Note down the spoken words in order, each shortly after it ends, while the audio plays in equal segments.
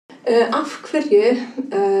Af hverju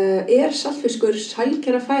saltfiskur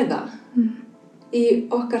sjaldgæfa fæða í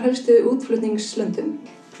okkar helstu útflutningslöndum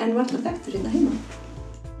en varla þekktur hérna heima?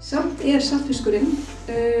 Samt saltfiskurinn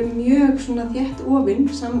mjög svona þétt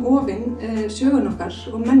samofinn sögun okkar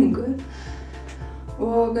og menningu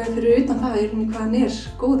og fyrir utan það hvað hann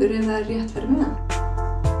góður eða rétt fyrir með hann.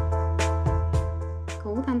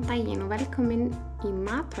 Góðan daginn og velkomin í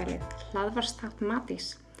Matvælinu, hlaðvarpsþátt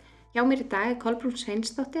Matís. Hjá mér í dag Kolbrún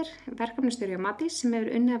Sveinsdóttir, verkefnastjóri á Matís sem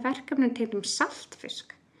hefur unnið að verkefnum tengdum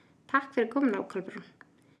saltfisk. Takk fyrir komin á, Kolbrún.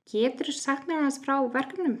 Geturðu sagt mér aðeins frá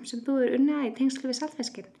verkefnum sem þú hefur unnið að í tengslu við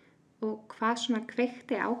saltfiskinn og hvað svona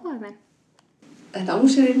kveikti áhuga þinn? Þetta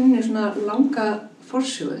ásérinni svona langa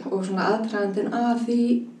forsögu og svona aðdragandinn að því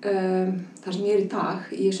þar sem ég í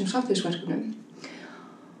dag í þessum saltfiskverkefnum.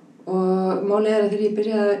 Og málið að þegar ég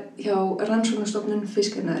byrjaði hjá rannsóknarstofnun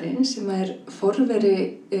fiskiðnaðarins sem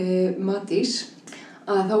forveri Matís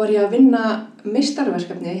að þá var ég að vinna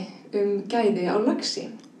meistarverkefni gæði á laxi.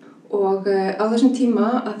 Og á þessum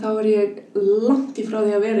tíma að þá var ég langt í frá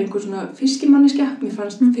því að vera einhver svona fiskimanneskja. Mér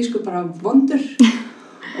fannst fiskur bara vondur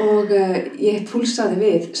og ég púlsaði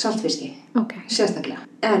við saltfiski, sérstaklega.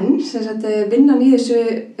 En vinnan í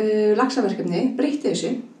þessu laxaverkefni breytti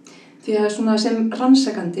þessu. Því að svona sem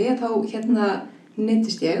rannsakandi þá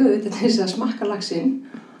neyddist ég auðvitað til þess að smakka laxinn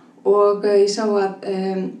og ég sá að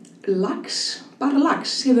bara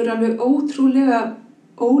lax hefur alveg ótrúlega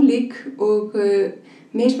ólík og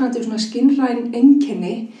mismunandi svona skynræn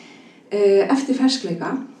einkenni eftir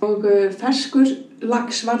ferskleika og ferskur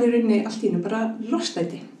lax var í rauninni allt í einu bara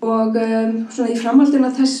lostæti. Og svona í framhaldinu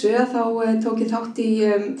af þessu þá tók ég þátt í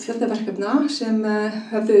fjölda verkefna sem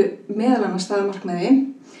höfðu meðal annars það að markmiði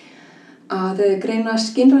að greina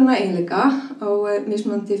skynræna eiginleika á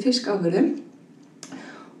mismunandi fiskafurðum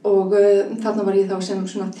og þarna var ég þá sem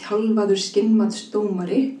svona þjálfaður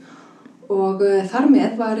skynmatsdómari og þar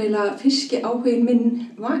með var eiginlega fiskiáhuginn minn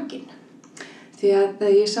vakinn. Því að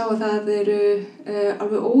ég sá að það eru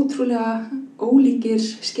alveg ótrúlega ólíkir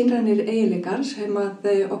skynrænir eiginleikar sem að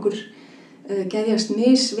okkur geðjast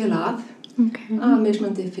misvel að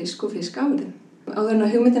mismunandi fisk og fiskafurðum. Áður en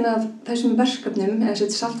að hugmyndin af þessum verkefnum, eða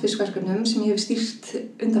saltfiskverkefnum sem ég hef stýrt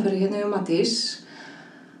undanfarið hérna hjá Matís,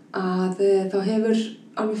 að þá hefur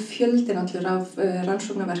alveg fjöldinn allur af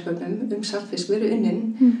rannsóknarverkefnum saltfisk verið unnin,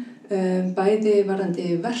 bæði varðandi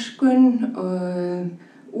verkun,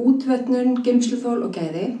 útvötnun, geymsluþol og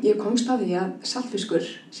gæði. Ég komst að því að saltfiskur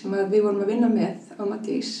sem við vorum að vinna með á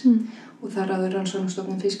Matís og þar áður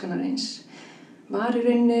rannsóknarstofnun fiskanarins var í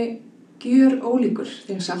rauninni gjör ólíkur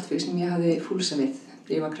þeim saltfisk sem ég hafði fúlsað við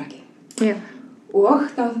þegar ég var krakki. Já. Og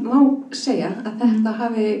það má segja að þetta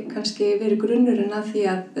hafi kannski verið grunnurinn að því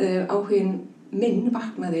að áhuginn minn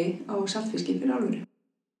vaknaði á saltfiski fyrir alvöru.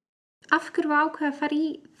 Af hverju var ákveðið að fara í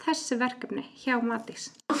þessi verkefni hjá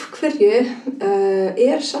Matís? Af hverju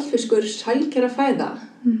saltfiskur sjaldgæfa fæða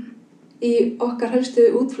í okkar helstu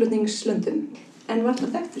útflutningslöndum en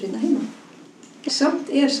varla þekktur hérna heima? Samt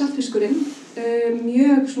saltfiskurinn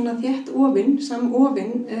mjög svona þétt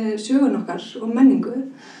samofinn sögun okkar og menningu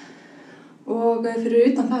og fyrir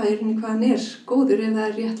utan það hvað hann góður eða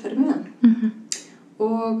rétt fyrir með hann.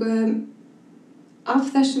 Og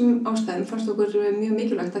af þessum ástæðum fannst okkur mjög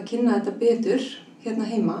mikilvægt að kynna þetta betur hérna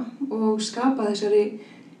heima og skapa þessari,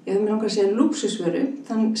 ég hef mér langar að segja lúxusvöru,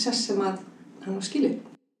 þann sess sem að hann á skilið.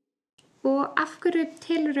 Og af hverju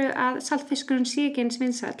telurðu að saltfiskurinn sé ekki eins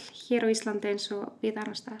vinsæll hér á Íslandi eins og víða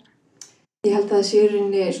annars staðar? Ég held að það sé í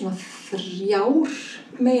rauninni svona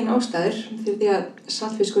 3 megin ástæður fyrir því að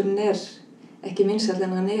saltfiskurinn ekki vinsæll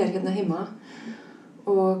en hann hérna heima.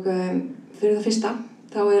 Og fyrir það fyrsta,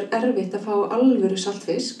 þá erfitt að fá alvöru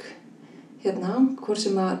saltfisk hérna, hvort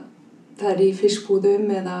sem að það í fiskbúðum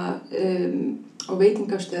eða á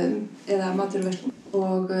veitingastöðum eða matvælinu.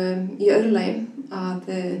 Og í öðru lagi að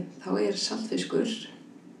þá saltfiskur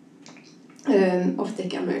oft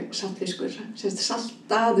ekki alveg saltfiskur.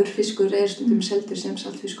 Saltaður fiskur stundum seldur sem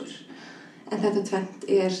saltfiskur. En þetta tvennt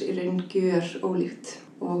í raun gjör ólíkt.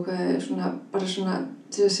 Og bara til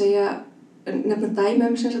að segja, nefna dæmi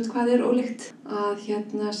hvað ólíkt. Að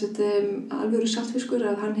alvöru saltfiskur,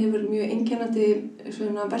 að hann hefur mjög einkennandi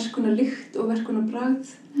verkunarlykt og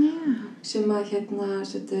verkunarbragð sem að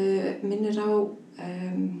minnir á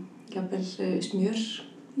jafnvel smjör,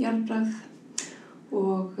 jarðbragð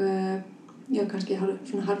og kannski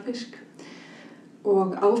svona harðfisk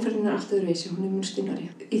og áferðin allt öðruvísi, hún mun stinnari.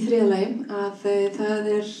 Í þriðja lagi að það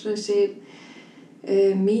þessi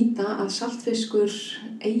mýta að saltfiskur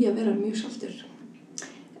eigi að vera mjög saltur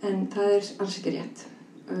en það alls ekki rétt.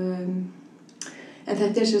 En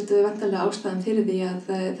þetta vantarlega ástæðan fyrir því að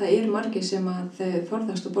það margir sem að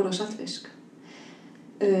forðast að borða saltfisk.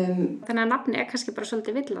 Þannig að nafnið kannski bara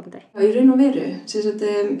svolítið villandi. Já, í raun og veru,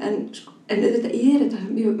 en þetta þetta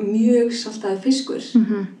mjög saltaður fiskur,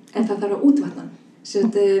 en það þarf að útvatna hann.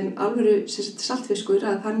 Alvöru saltfiskur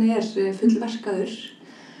að hann fullverkaður,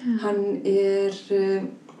 hann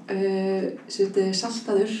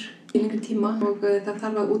saltaður í lengri tíma og það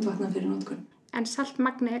þarf að útvatna fyrir notkun. En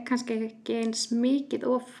saltmagnið kannski ekki eins mikið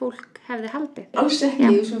og fólk hefði haldið? Alls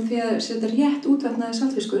ekki, því að rétt útvatnaði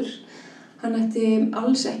saltfiskur, hann ætti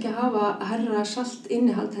alls ekki að hafa hærra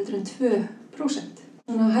saltinnihald heldur en 2%.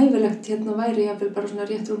 Svona hæfilegt væri jafnvel bara svona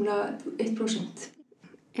rétt rúmlega 1%.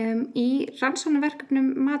 Í rannsóknarverkefnum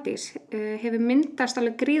Matís hefur myndast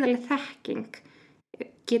alveg gríðarleg þekking.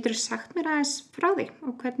 Geturðu sagt mér aðeins frá því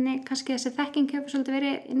og hvernig kannski þessi þekking hefur svolítið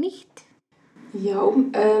verið nýtt? Já,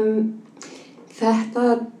 þetta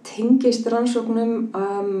tengist rannsóknum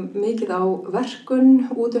mikið á verkun,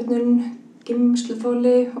 útvötnun,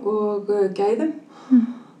 geymsluþoli og gæðum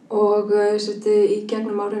og í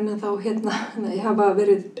gegnum árinu þá hafa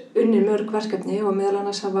verið unnin mörg verkefni og meðal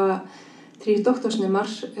annars hafa 3 doktorsnemar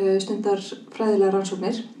stundar fræðilegar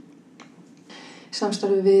rannsóknir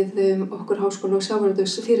samstarfi við okkur háskóla og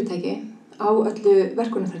sjávarútvegsfyrirtæki á öllu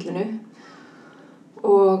verkunarferlinu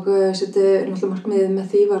og náttúrulega markmiðið með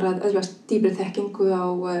því var að öðlast dýpri þekkingu á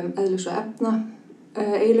eðlis og efna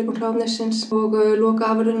eiginleikum hráefnisins og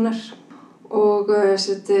lokaafurðarinnar og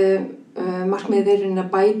markmiðið að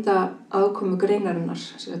bæta aðkomu greinarinnar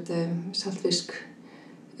saltfisk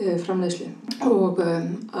framleiðslu og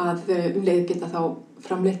að leið geta þá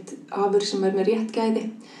framleitt afurð sem með rétt gæði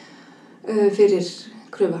fyrir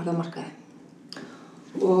kröfuharðamarkaði.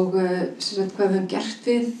 Og hvað við höfum gert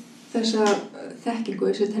við þessa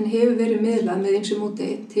þekkingu, henni hefur verið miðlað með ýmsu móti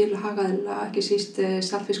til hagaðila, ekki síst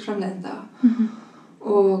saltfiskframleiðenda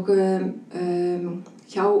og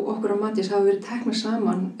hjá okkur á Matís hafa verið teknar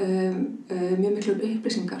saman mjög miklar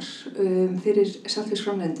upplýsingar fyrir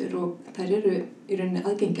saltfiskframleiðendur og þær eru í rauninni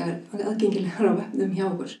aðgengilegar á vefnum hjá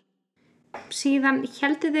okkur. Síðan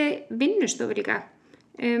héldu þið vinnustofu líka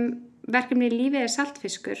verkefni Lífið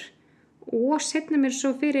saltfiskur og seinna mér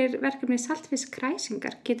svo fyrir verkefni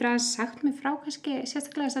saltfiskkræsingar. Getur aðeins sagt mér frá kannski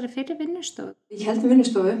sérstaklega þessari fyrir vinnustofu? Ég heldum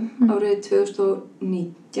vinnustofu árið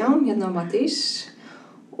 2019 hérna á Matís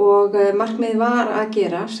og markmiðið var að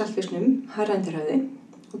gera saltfisknum hærra undir höfði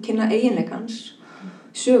og kynna eiginleikans,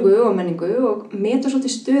 sögu og menningu og meta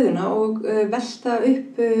svolítið stöðuna og velta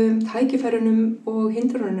upp tækifærunum og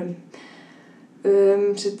hindrunum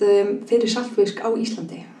fyrir saltfisk á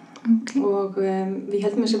Íslandi. Okay. Og við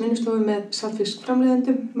heldum þessa vinnustofu með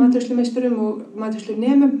saltfiskframleiðendum, matvæslumeisturum og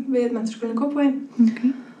matvæslunemum við Menntaskólann í Kópavogi.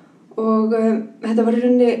 Okay. Og þetta var í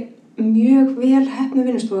rauninni mjög vel heppnuð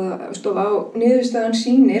vinnustofa og niðurstaðan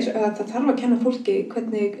sýnir að það þarf að kenna fólki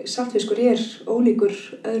hvernig saltfiskur ólíkur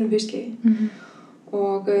öðrum fiski.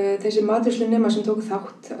 Og þessi matvæslunemar sem tóku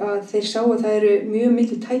þátt að þeir sáu að það eru mjög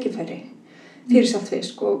mikil tækifæri fyrir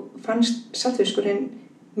saltfisk og fannst saltfiskurinn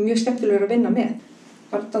mjög skemmtilegur að vinna með.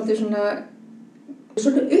 Var dálítið svona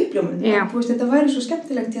uppljómun. Þetta væri svo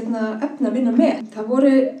skemmtilegt efni að vinna með. Það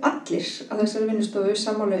voru allir að þessari vinnustofu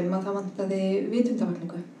sammála að það vantaði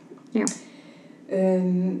vitundavakningu. Já.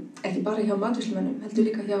 Ekki bara hjá matvæslumönnum, heldur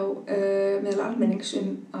líka hjá meðal almennings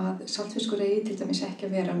að saltfiskur eigi til dæmis ekki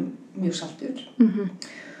að vera mjög saltur.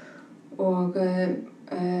 Og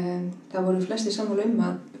það voru flestir sammála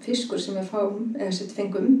að fiskur sem við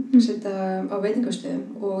fengum á veitingastöðum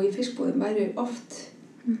og í fiskbúðum væri oft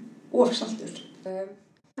of saltur.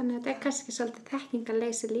 Þannig að þetta kannski svolítið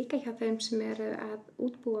þekkingarleysi líka hjá þeim sem eru að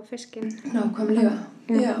útbúa fiskinn. Nákvæmlega,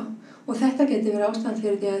 já. Og þetta getur verið ástæðan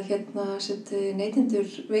fyrir því að neytendur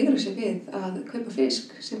veigra sig við að kaupa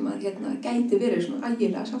fisk sem að gæti verið svona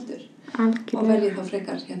ægilega saltur. Algjörlega. Og velja þá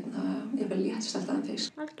frekar yfir léttsaltaðan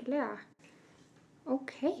fisk. Algjörlega.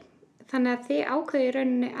 Ok. Þannig að þið ákveðu í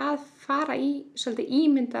rauninni að fara í svolítið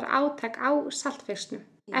ímyndar átak á saltfisknum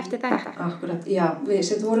eftir þetta. Akkurat, já.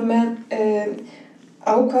 Við vorum með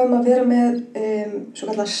ákvaðum að vera með svo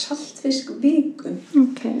kallar saltfiskviku.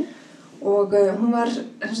 Okay. Og hún var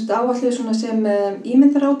áætluð svona sem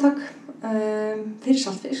ímyndarátak fyrir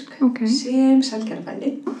saltfisk sem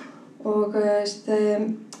selgerðarfæri og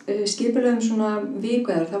skipulögum svona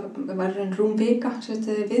viku eða það var einn rúm vika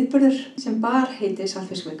viðburður sem bar heiti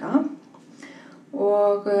saltfiskvika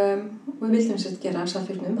og við vildum gera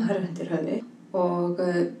saltfisknum hærra undir höfði og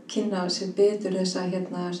kynna betur þessa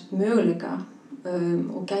möguleika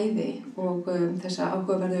og gæði og þessa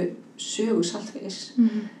áhugaverðu sögu saltfisks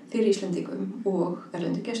fyrir Íslendingum og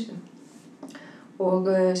erlendum gestum. Og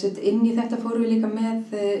inn í þetta fórum við líka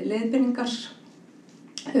með leiðbeiningar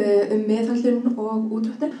meðhöndlun og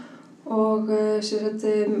útvatnun og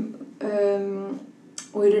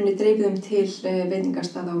og í rauninni dreifðum til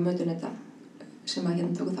veitingastaða og mötuneyta sem að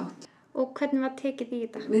hérna tóku þátt. Og hvernig var tekið í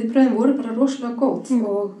þetta? Viðbrögðin voru bara rosalega góð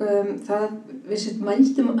og við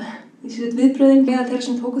mældum viðbrögðin með þeirra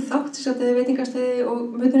sem tóku þátt veitingastaði og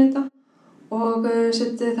mötuneyta og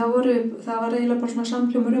það var eiginlega bara svona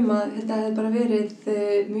samhljómur að þetta hefði bara verið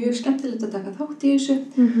mjög skemmtilegt að taka þátt í þessu.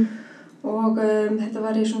 Og þetta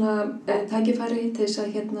var í svona tækifæri til þess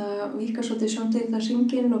að víkka svolítið sjóndeildarhringinn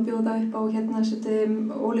hringinn og bjóða upp á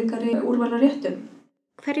ólíkari úrvala réttum.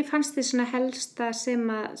 Hverju fannst þið svona helsta sem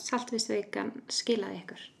að saltfiskvikan skilaði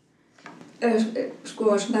ykkur? Það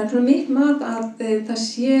er svona mitt mat að það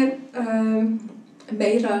sé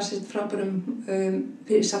meira frábærum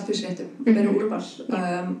fyrir saltfiskréttum, meira úrval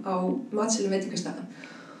á matsölum veitingastaða.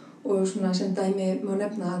 Og svona sem dæmi má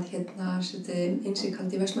nefna að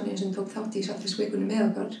Innsikaldi í Vestmannaeyjum sem tók þátt í saltfiskvikunni með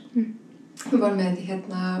okkar var með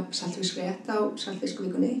saltfiskrétt á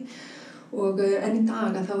saltfiskvikunni og enn í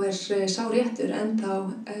dag að þá sá réttur ennþá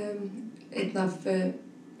einn af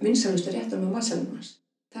vinsælustu réttunum á matsölum.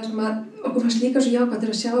 Það sem að okkur fannst líka svo jákvætt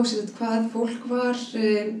að sjá hvað fólk var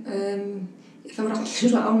það var allir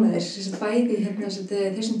svo ánægðir bæði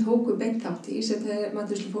þeir sem tóku beint þátt í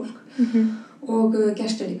matreiðslufólk og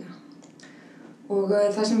gestur líka. Og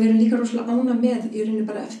það sem við erum líka rosalega ánægð með í rauninni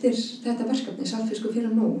bara eftir þetta verkefni, Saltfiskur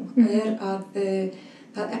fyrr nú, að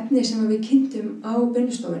það efni sem við kynntum á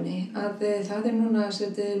vinnustofunni, að það núna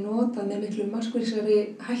notað með miklu markvissari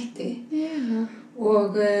hætti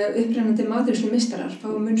og upprennandi matreiðslumeistarar fá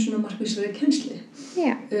mun svona markvissari kennslu,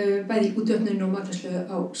 bæði í útvatnun og matreiðslu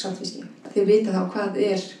á saltfiski. Þeir vita þá hvað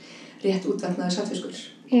rétt útvatnaður saltfiskur.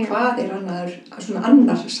 Hvað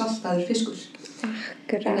annar saltaður fiskur.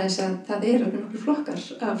 Þannig að það alveg nokkur flokkar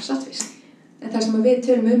af saltfisk. En það sem við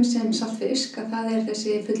tölum sem saltfisk, að það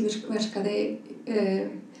þessi fullverkaði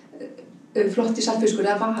flotti saltfiskur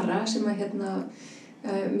eða vara sem að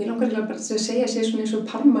mér langar bara að segja sér svona eins og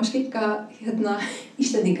parmaskikka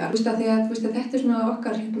Íslendinga. Þetta svona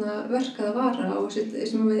okkar verkaða vara og sem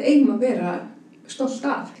við eigum að vera stolt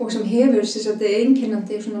af og sem hefur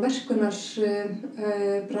einkennandi svona verkunar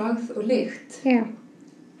bragð og lykt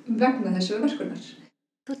vegna þessu verkunar.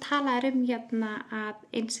 Þú talaðir að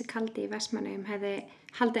Innsikaldi í Vestmannaeyjum hefði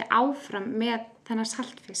haldið áfram með þennan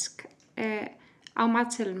saltfisk á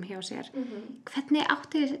matsölum hjá sér. Hvernig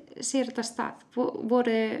átti sér þetta stað?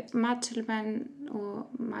 Voru matsölumenn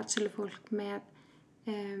og matsölufólk með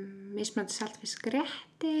mismunandi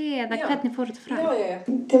saltfiskrétti eða hvernig fór þetta fram? Já.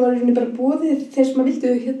 Það var bara boðið þeir sem vildu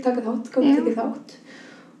taka þátt, gátu tekið þátt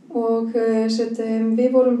og við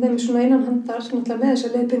vorum þeim svona innan handar með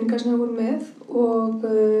þessar leiðbeiningar sem við vorum með og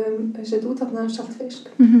útvatnaðan saltfisk.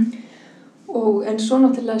 En svo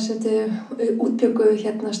náttúrulega útbjuggu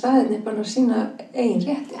staðirnir bara sína eigin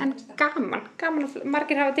rétti. En gaman að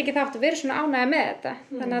margir hafa tekið þátt og verið svona ánægðir með þetta.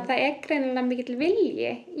 Þannig að það greinilega mikill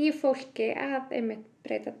vilji í fólki að einmitt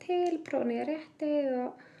breyta til, prófa nýja rétti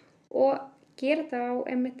og gera þetta á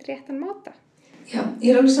einmitt réttan máta. Já,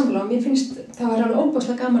 ég alveg sammála og mér finnst það var alveg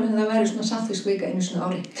óbúslega gaman að það væri svona saltfiskvika einu svona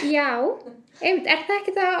ári. Já, einmitt, það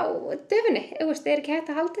ekki það á döfunni? Ekki hægt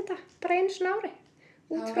að halda þetta bara einu svona ári?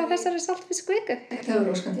 Út frá þessari saltfiskviku. Það var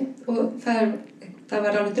óskandi og það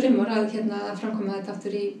var alveg draumur að framkoma þetta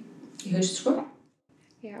aftur í haust, sko.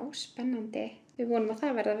 Já, spennandi. Við vonum að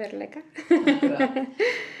það verða veruleika.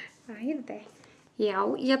 Æði. Já,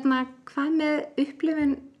 hvað með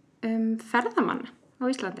upplifun ferðamanna á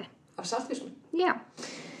Íslandi? Af saltfiskum? Já.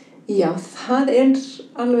 Já, það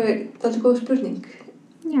alveg góð spurning.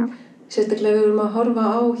 Já. Sérstaklega við erum að horfa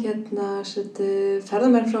á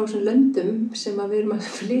ferðamenn frá þessum löndum sem við erum að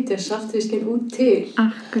flytja saltfiskinn út til.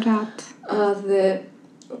 Akkurat. Að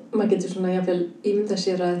maður getur svona jafnvel ímyndað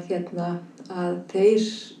sér að þeir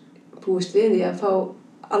búist við í að fá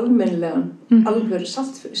almennilegan alvöru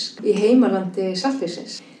saltfisk í heimalandi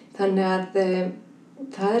saltfisksins. Þannig að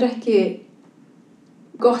það ekki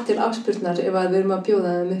gott til afspurnar ef að við erum að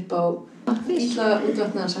bjóða þeim upp á illa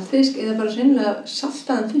útvatnaðan saltfisk eða bara hreinlega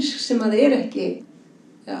saltaðan fisk sem að það ekki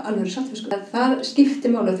alvöru saltfiskur. Það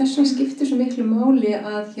skiptir máli og þess vegna skiptir svo miklu máli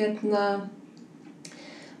að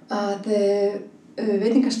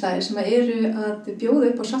veitingastæðir sem eru að bjóða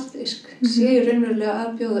upp á saltfisk séu raunverulega að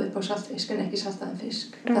bjóða upp á saltfisk en ekki saltaðan fisk.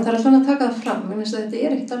 Það þarf alltaf að taka það fram vegna þess að þetta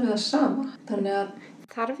ekkert alveg það sama. Þannig að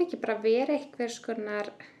þarf ekki bara vera einhvers konar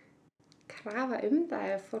krafa það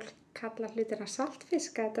ef fólk kalla hlutina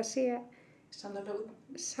saltfisk að þetta sé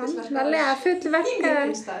sannarlega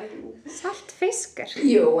fullverkaður saltfiskur.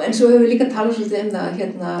 Jú, en svo höfum við líka talað svolítið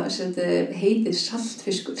það heitir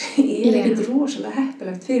saltfiskur. Ekkert rosalega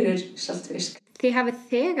heppilegt fyrir saltfisk. Þið hafið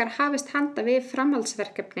þegar hafist handa við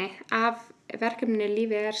framhaldsverkefni af verkefninu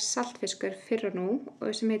Lífið saltfiskur fyrr og nú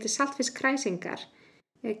og sem heitir saltfiskræsingar.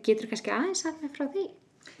 Getur kannski aðeins sagt mér frá því?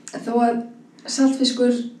 Þó að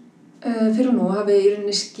saltfiskur fyrr og nú hafi í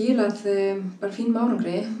rauninni skilað bara fínum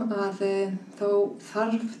árangri að þá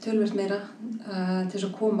þarf töluvert meira til þess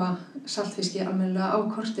að koma saltfiski almennilega á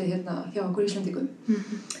kortið hérna hjá okkur Íslendingum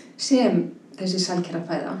sem þessi sælkæra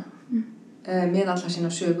fæða með alla sína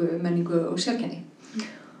sögu, menningu og sérkenni.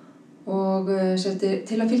 Og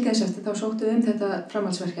til að fylgja þess eftir þá sóttum við þetta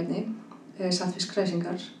framhaldsverkefni,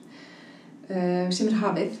 saltfiskræsingar, sem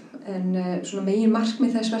hafið. En svona megin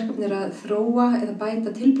markmið þess verkefni að þróa eða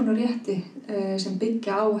bæta tilbúna rétti sem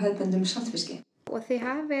byggja á hefðbundnum saltfiski. Og þið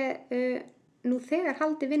hafið nú þegar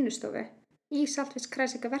haldið vinnustofu í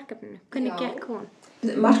saltfiskræsingaverkefninu. Hvernig gekk hún?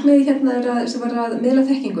 Markmiðið hérna var að miðla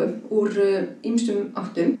þekkingu úr ýmsum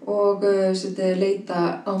áttum og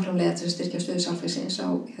leita áframleiða til að styrkja stöðu saltfisksins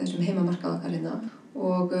á þessum heimamarkaði okkar hérna.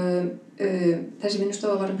 Og þessi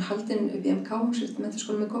vinnustofa var haldin upp í MK,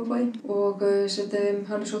 menntaskólanum í Kópavogi og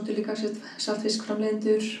hann sóttu líka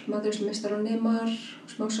saltfiskframleiðendur, matvælismeistarar og nemar,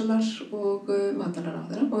 smásalar og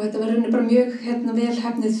matvælaráðherra. Og þetta var bara mjög vel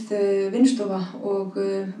heppnuð vinnustofa og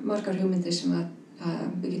margar hugmyndir sem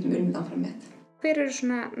við getum unnið áfram með. Hver eru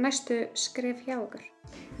svona næstu skref hjá okkur?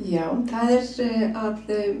 Já, það að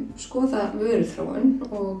skoða vöruþróun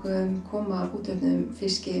og koma útöfnum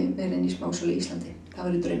fiski meira inn í smásölu í Íslandi. Það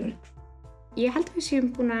verður draumur. Ég held við séum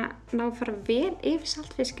búin að ná að fara vel yfir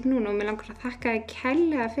saltfiski núna og mig langar að þakka þér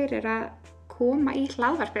kærlega fyrir að koma í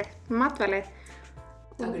hlaðvarpið, Matvælið.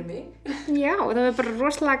 Takk fyrir mig. Já, það var bara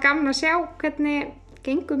rosalega gaman að sjá hvernig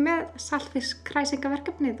gengur með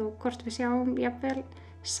saltfiskræsingaverkefnið og hvort við sjáum jafnvel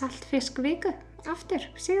saltfiskviku aftur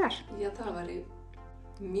síðar. Já, það væri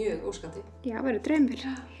mjög óskandi. Já, verður draumur.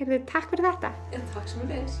 Heyrðu, takk fyrir þetta. Já, takk sem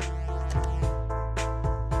við leys.